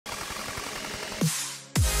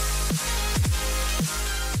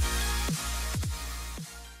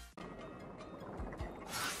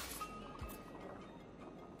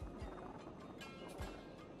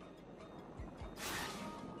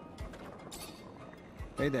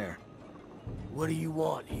Hey there. What do you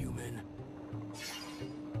want, human?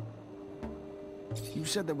 You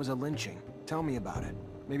said there was a lynching. Tell me about it.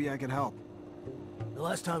 Maybe I could help. The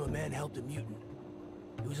last time a man helped a mutant,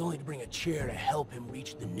 it was only to bring a chair to help him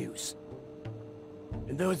reach the noose.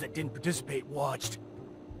 And those that didn't participate watched,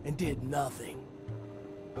 and did nothing.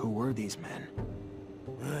 Who were these men?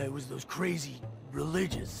 It was those crazy,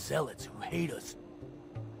 religious zealots who hate us.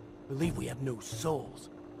 Believe we have no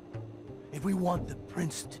souls. If we want the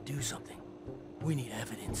prince to do something, we need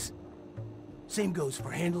evidence. Same goes for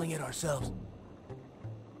handling it ourselves.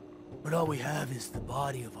 But all we have is the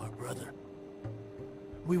body of our brother.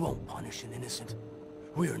 We won't punish an innocent.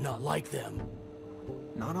 We are not like them.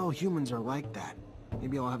 Not all humans are like that.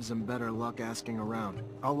 Maybe I'll have some better luck asking around.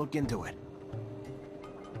 I'll look into it.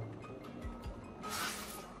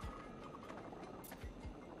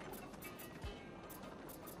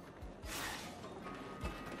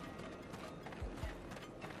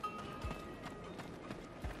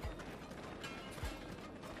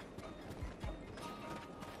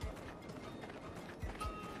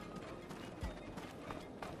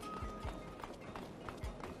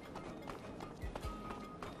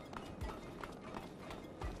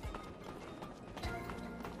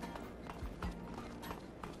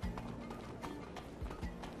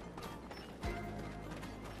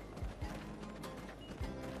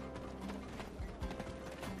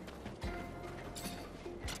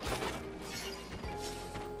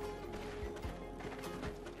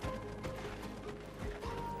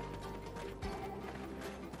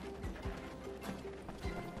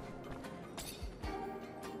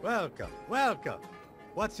 Welcome, welcome.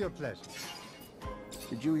 What's your pleasure?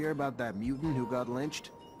 Did you hear about that mutant who got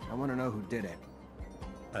lynched? I want to know who did it.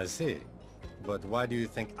 I see. But why do you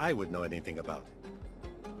think I would know anything about it?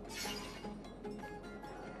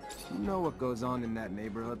 You know what goes on in that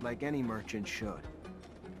neighborhood like any merchant should.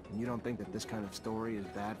 And you don't think that this kind of story is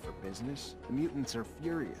bad for business? The mutants are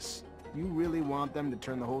furious. You really want them to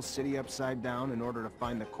turn the whole city upside down in order to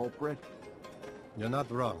find the culprit? You're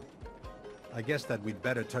not wrong. I guess that we'd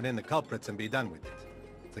better turn in the culprits and be done with it.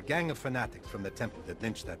 It's a gang of fanatics from the temple that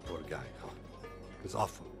lynched that poor guy. Oh, it was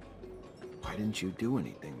awful. Why didn't you do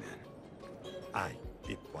anything then?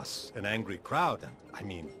 It was an angry crowd, and I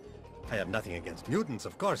mean, I have nothing against mutants,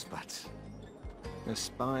 of course, but... A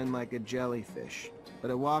spine like a jellyfish,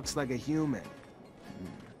 but it walks like a human.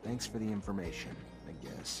 Thanks for the information, I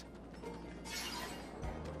guess.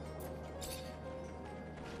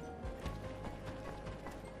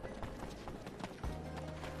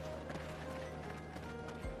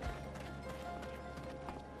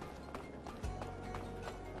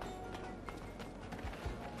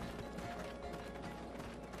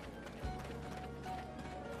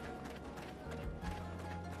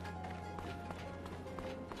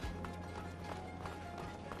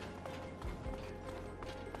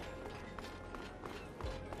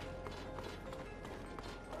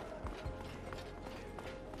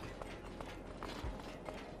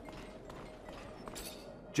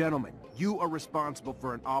 Gentlemen, you are responsible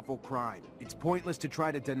for an awful crime. It's pointless to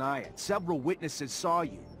try to deny it. Several witnesses saw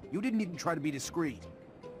you. You didn't even try to be discreet.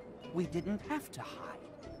 We didn't have to hide.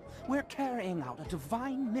 We're carrying out a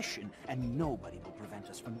divine mission, and nobody will prevent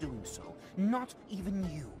us from doing so. Not even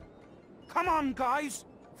you. Come on, guys!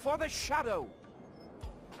 For the shadow!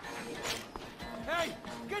 Hey!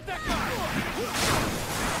 Get that guy!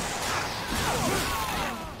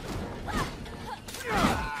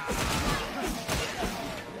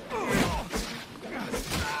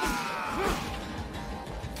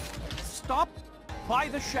 Stop! By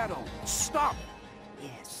the shadow! Stop!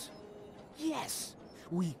 Yes. Yes!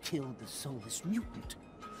 We killed the soulless mutant.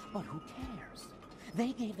 But who cares?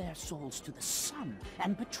 They gave their souls to the sun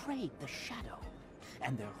and betrayed the shadow.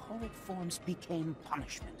 And their horrid forms became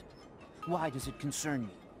punishment. Why does it concern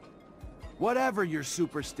you? Whatever your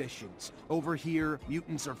superstitions, over here,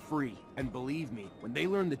 mutants are free. And believe me, when they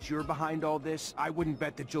learn that you're behind all this, I wouldn't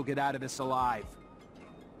bet that you'll get out of this alive.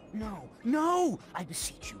 No, no! I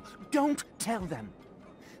beseech you, don't tell them!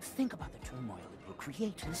 Think about the turmoil it will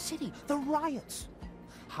create in the city, the riots.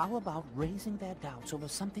 How about raising their doubts over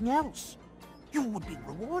something else? You would be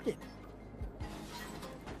rewarded.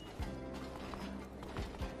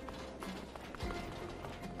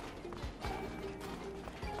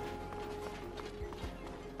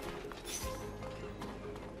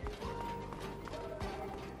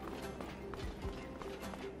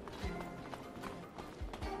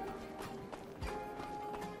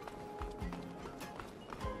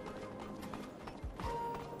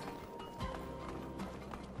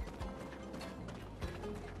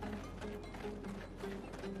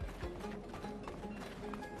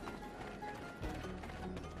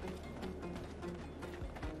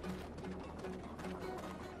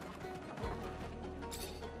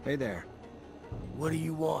 Hey there. What do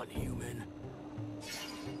you want, human?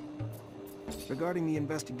 Regarding the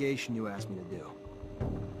investigation you asked me to do.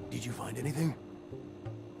 Did you find anything?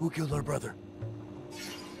 Who killed our brother?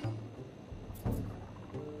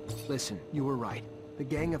 Listen, you were right. The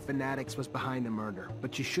gang of fanatics was behind the murder,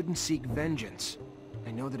 but you shouldn't seek vengeance.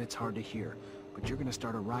 I know that it's hard to hear, but you're gonna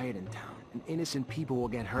start a riot in town, and innocent people will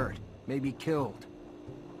get hurt, maybe killed.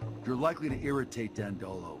 You're likely to irritate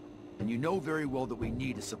Dandolo, and you know very well that we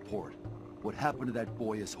need his support. What happened to that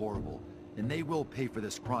boy is horrible, and they will pay for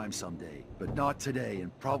this crime someday, but not today,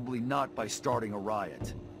 and probably not by starting a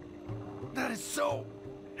riot. That is so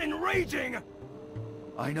enraging!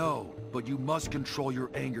 I know, but you must control your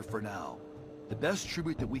anger for now. The best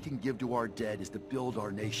tribute that we can give to our dead is to build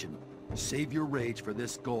our nation. Save your rage for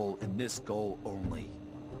this goal and this goal only.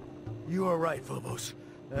 You are right, Phobos.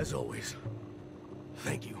 As always.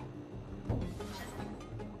 Thank you.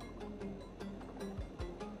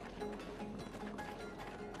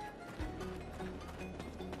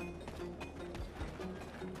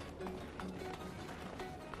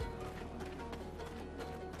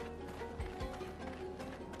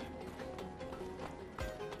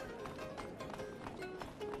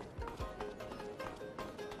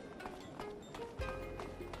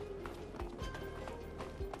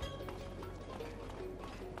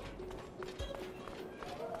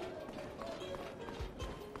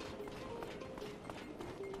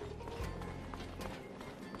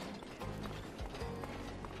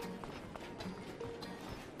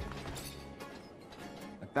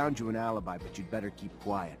 Found you an alibi, but you'd better keep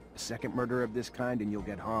quiet. A second murder of this kind and you'll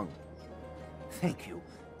get hung. Thank you.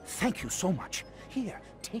 Thank you so much. Here,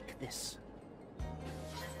 take this.